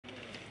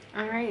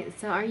Alright,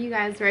 so are you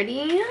guys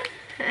ready?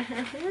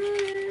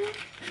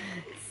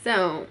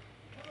 So,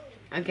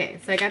 okay,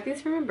 so I got these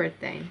for my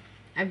birthday.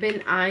 I've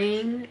been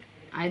eyeing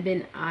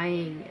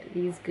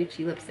these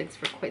Gucci lipsticks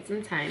for quite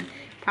some time.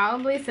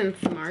 Probably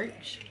since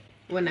March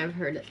when I've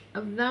heard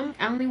of them.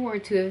 I only wore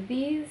 2 of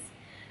these.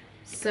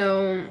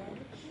 So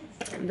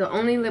the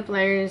only lip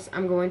liners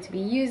I'm going to be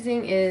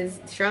using is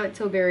Charlotte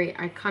Tilbury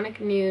Iconic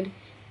Nude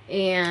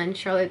and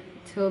Charlotte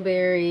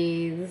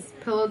Tilbury's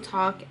Pillow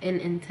Talk in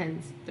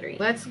Intense 3.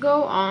 Let's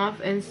go off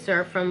and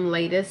start from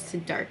lightest to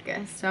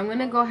darkest. So I'm going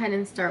to go ahead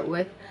and start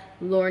with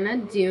Lorna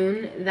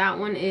Dune. That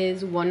one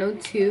is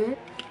 102.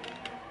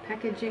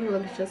 Packaging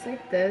looks just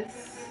like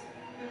this.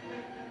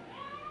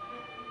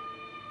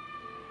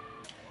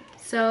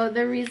 So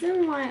the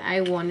reason why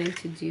I wanted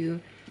to do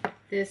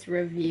this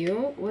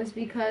review was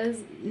because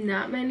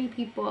not many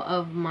people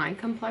of my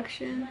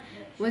complexion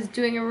was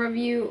doing a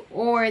review,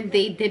 or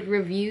they did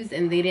reviews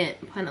and they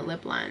didn't put a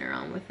lip liner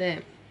on with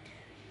it.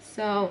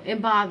 So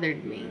it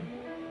bothered me.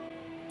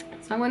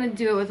 So I'm going to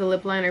do it with a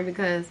lip liner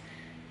because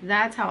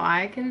that's how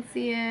I can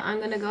see it. I'm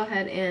going to go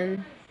ahead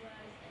and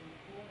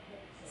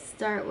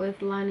start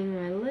with lining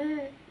my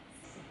lips.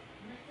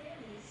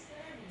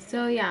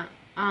 So yeah,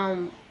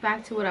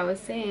 back to what I was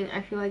saying,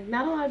 I feel like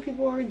not a lot of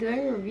people were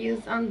doing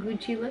reviews on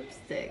Gucci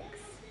lipsticks.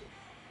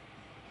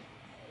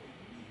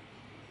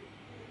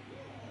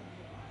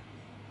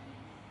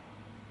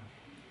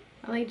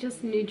 I like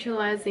just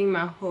neutralizing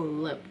my whole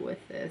lip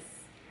with this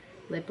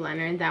lip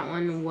liner. That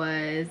one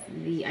was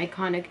the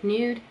Iconic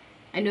Nude.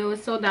 I know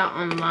it's sold out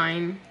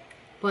online,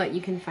 but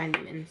you can find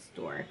them in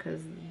store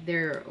because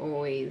they're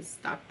always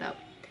stocked up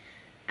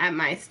at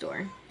my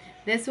store.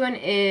 This one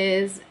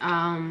is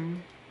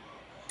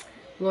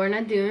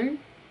Lorna Dune,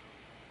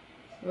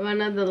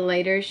 one of the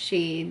lighter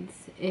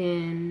shades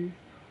in,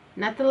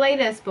 not the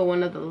latest, but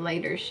one of the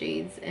lighter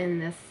shades in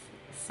this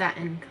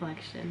satin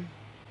collection.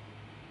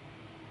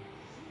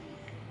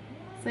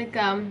 It's like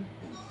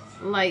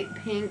light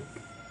pink.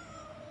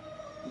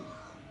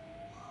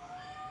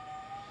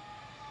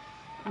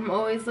 I'm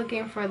always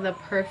looking for the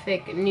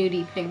perfect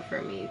nudie pink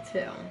for me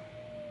too.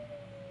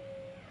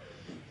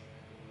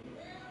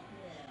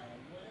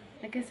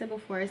 Like I said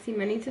before, I see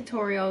many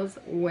tutorials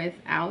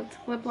without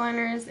lip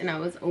liners and I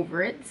was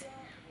over it.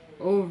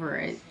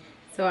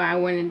 So I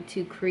wanted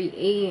to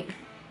create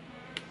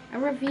a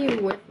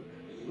review with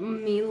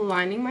me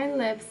lining my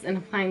lips and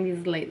applying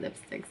these light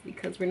lipsticks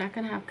because we're not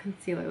gonna have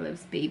concealer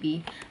lips,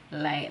 baby,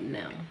 light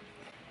now.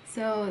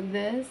 So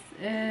this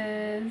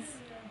is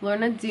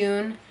Lorna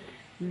Dune.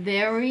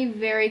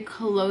 Very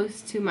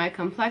close to my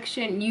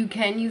complexion. You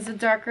can use a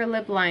darker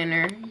lip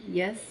liner.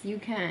 Yes, you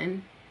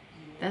can.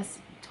 That's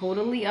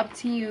totally up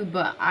to you,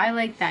 but I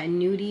like that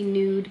nudie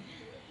nude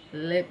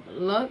lip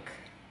look.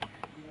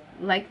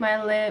 Like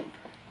my lip.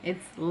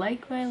 It's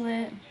like my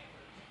lip,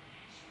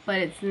 but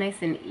it's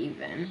nice and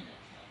even.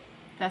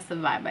 That's the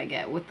vibe I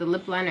get with the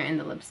lip liner and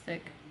the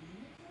lipstick.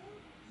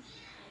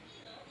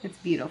 It's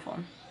beautiful.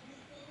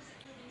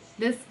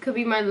 This could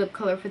be my lip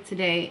color for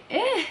today.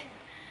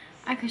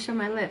 I could show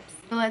my lips.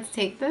 So let's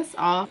take this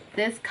off.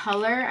 This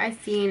color I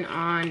seen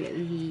on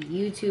the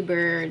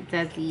YouTuber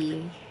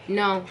Desi.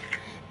 No,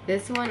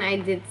 this one I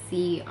did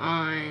see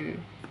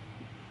on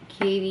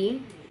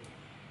Katie.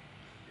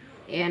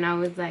 And I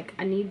was like,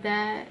 I need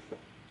that.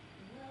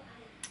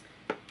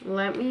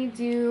 Let me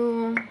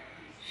do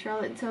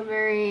Charlotte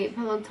Tilbury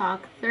Pillow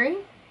Talk 3.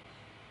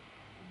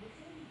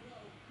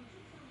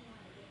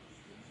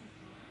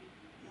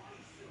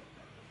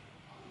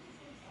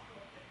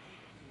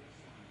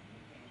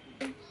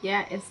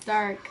 Yeah, it's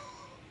dark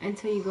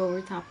until you go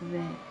over top of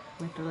it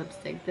with the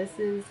lipstick. This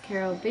is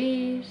Carol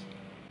Beige.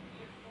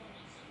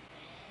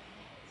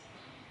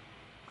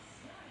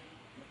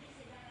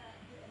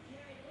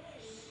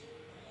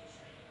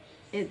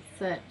 It's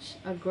such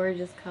a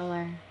gorgeous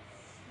color.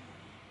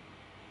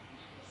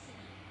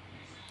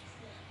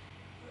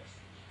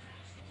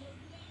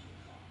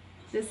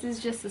 This is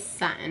just a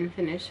satin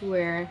finish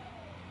where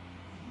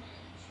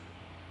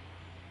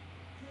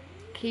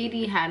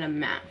Katie had a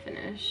matte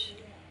finish.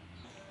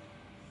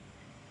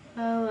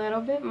 A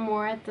little bit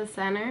more at the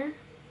center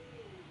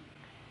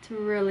to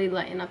really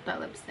lighten up that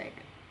lipstick.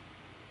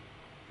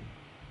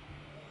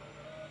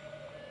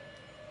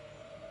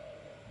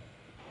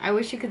 I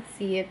wish you could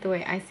see it the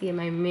way I see it in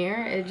my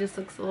mirror. It just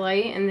looks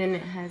light and then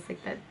it has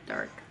like that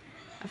dark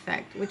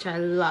effect, which I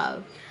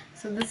love.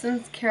 So this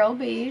is Carol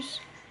Beige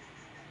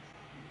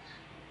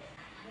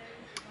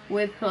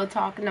with Pillow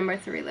Talk number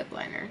 3 lip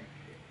liner.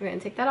 We're going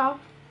to take that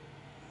off.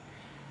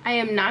 I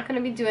am not going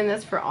to be doing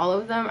this for all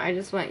of them. I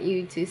just want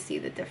you to see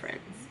the difference.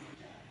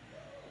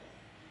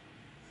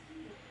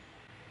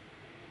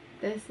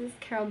 This is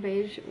Carol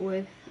Beige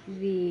with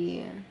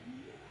the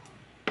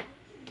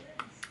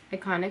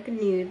Iconic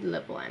Nude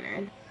lip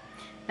liner.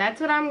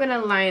 That's what I'm going to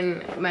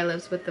line my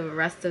lips with the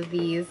rest of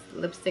these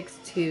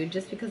lipsticks too,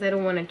 just because I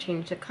don't want to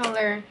change the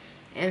color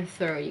and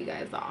throw you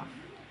guys off.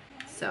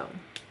 So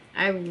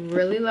I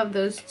really love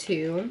those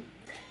two.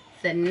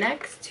 The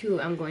next two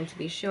I'm going to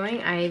be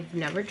showing, I've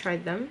never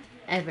tried them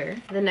ever.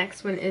 The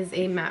next one is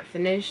a matte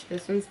finish.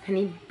 This one's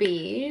Penny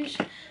Beige.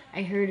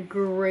 I heard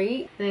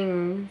great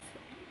things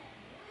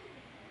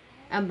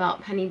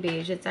about Penny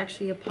Beige. It's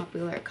actually a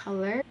popular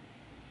color.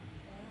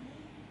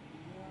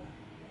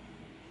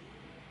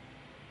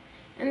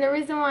 And the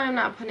reason why I'm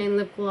not putting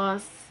lip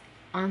gloss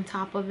on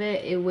top of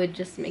it, it would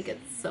just make it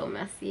so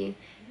messy.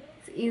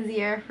 It's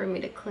easier for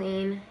me to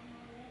clean.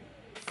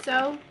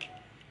 So,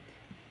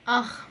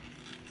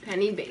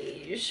 Penny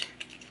Beige.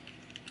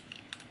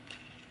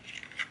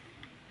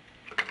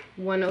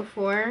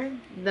 104.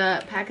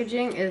 The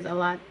packaging is a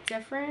lot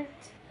different.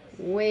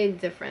 Way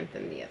different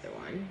than the other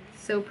one.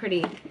 So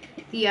pretty.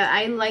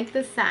 I like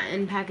the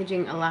satin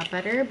packaging a lot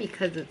better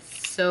because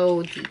it's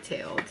so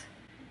detailed.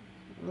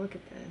 Look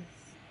at this.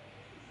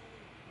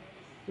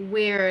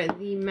 Where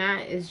the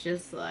matte is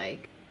just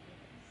like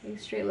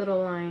straight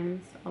little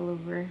lines all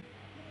over.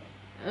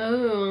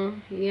 Oh,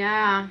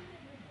 yeah.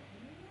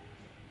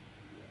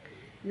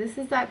 This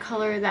is that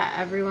color that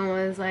everyone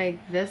was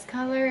like, this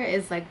color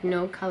is like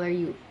no color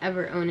you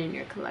ever own in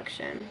your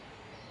collection.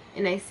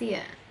 And I see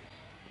it.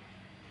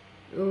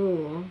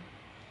 Ooh.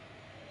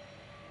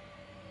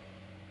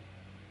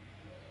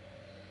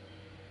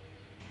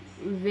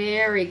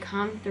 Very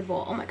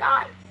comfortable. Oh my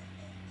god.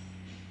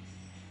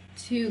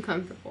 Too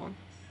comfortable.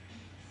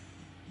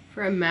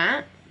 For a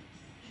matte.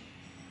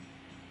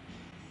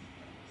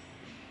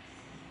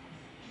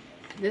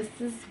 This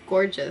is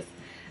gorgeous.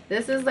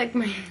 This is like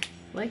my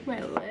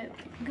lip.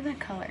 Look at that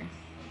color.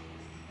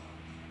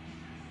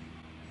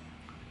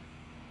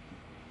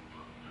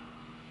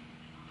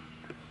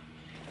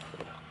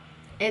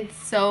 It's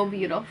so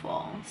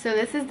beautiful. So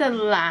this is the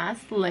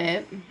last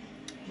lip.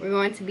 We're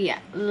going to be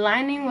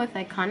lining with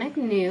Iconic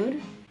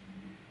Nude.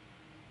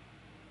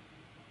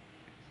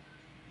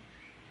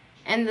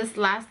 And this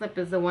last lip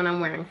is the one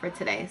I'm wearing for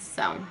today.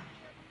 So,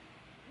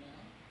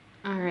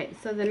 alright,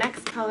 so the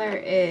next color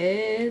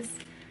is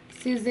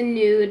Susan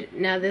Nude.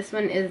 Now this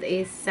one is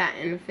a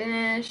satin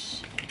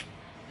finish.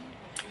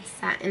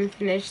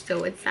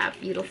 So it's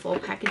that beautiful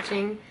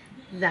packaging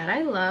that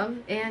I love.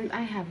 And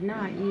I have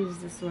not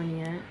used this one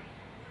yet.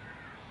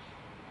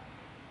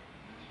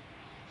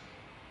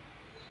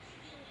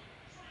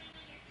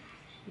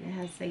 It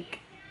has like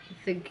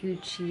the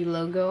Gucci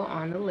logo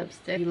on the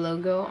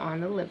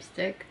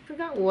lipstick. I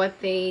forgot what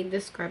they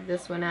described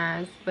this one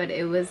as, but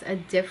it was a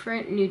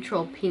different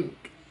neutral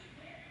pink.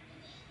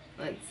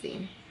 Let's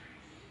see.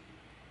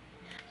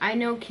 I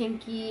know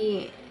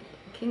Kinky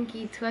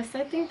Twist,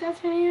 I think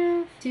that's her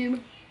name.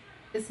 Tube.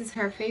 This is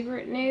her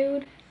favorite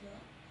nude.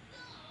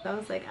 So I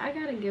was like, I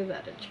gotta give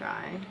that a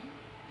try.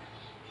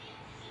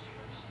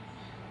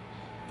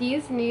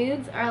 These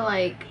nudes are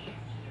like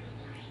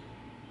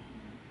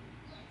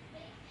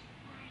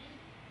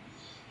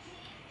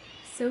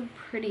so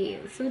pretty,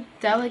 so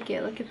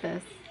delicate. Look at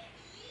this.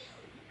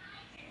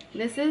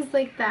 This is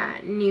like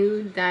that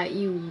nude that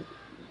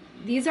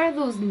these are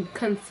those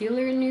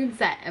concealer nudes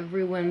that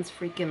everyone's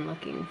freaking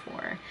looking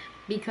for,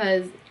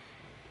 because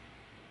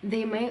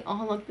they might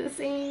all look the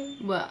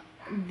same, but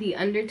the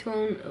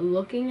undertone,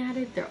 looking at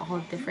it, they're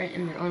all different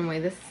in their own way.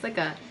 This is like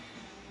a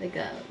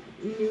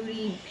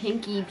nudie,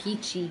 pinky,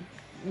 peachy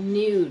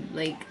nude.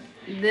 Like,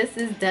 this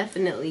is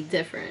definitely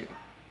different.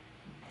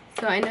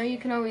 So I know you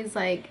can always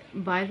like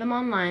buy them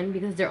online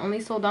because they're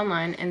only sold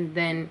online, and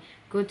then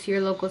go to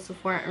your local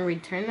Sephora and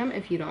return them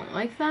if you don't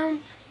like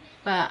them.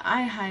 But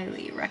I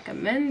highly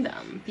recommend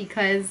them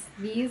because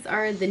these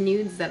are the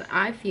nudes that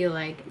I feel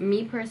like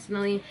me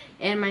personally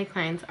and my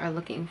clients are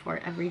looking for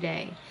every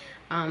day.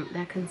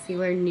 That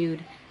concealer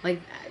nude,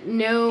 like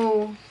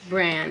no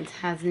brand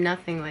has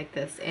nothing like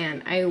this,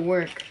 and I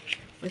work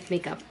with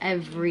makeup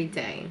every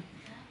day.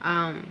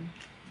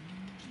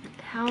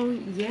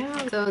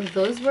 Yeah, so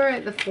those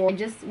were the 4. I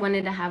just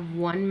wanted to have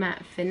one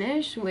matte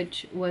finish,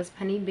 which was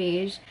Penny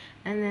Beige,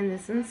 and then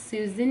this one's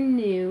Susan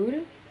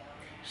Nude.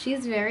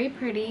 She's very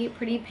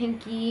pretty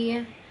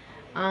pinky,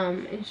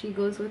 and she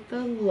goes with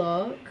the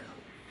look,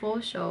 full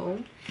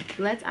show.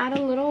 Let's add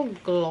a little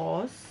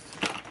gloss.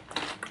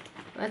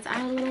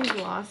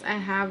 I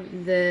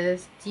have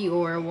this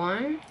Dior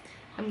one.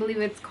 I believe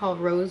it's called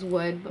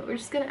Rosewood, but we're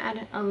just gonna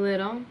add a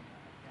little,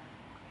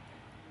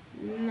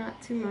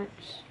 not too much.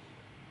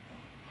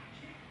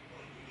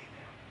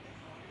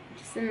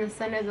 Just in the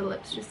center of the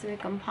lips, just to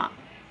make them pop.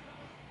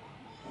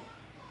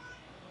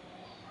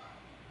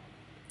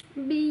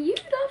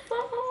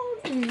 Beautiful.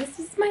 And this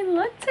is my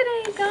look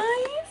today,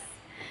 guys.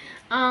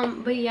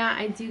 But yeah,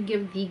 I do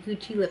give the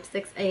Gucci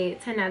lipsticks a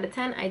 10 out of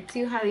 10. I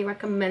do highly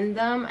recommend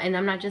them, and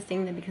I'm not just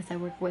saying that because I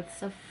work with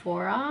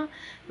Sephora.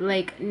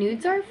 Like,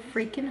 nudes are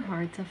freaking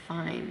hard to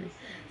find,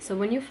 so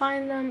when you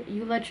find them,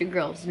 you let your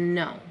girls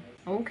know,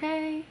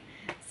 okay?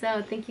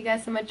 So thank you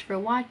guys so much for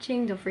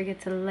watching. Don't forget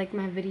to like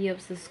my video,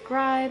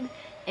 subscribe,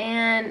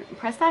 and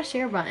press that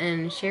share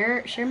button.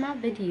 Share my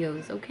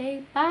videos,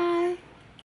 okay? Bye.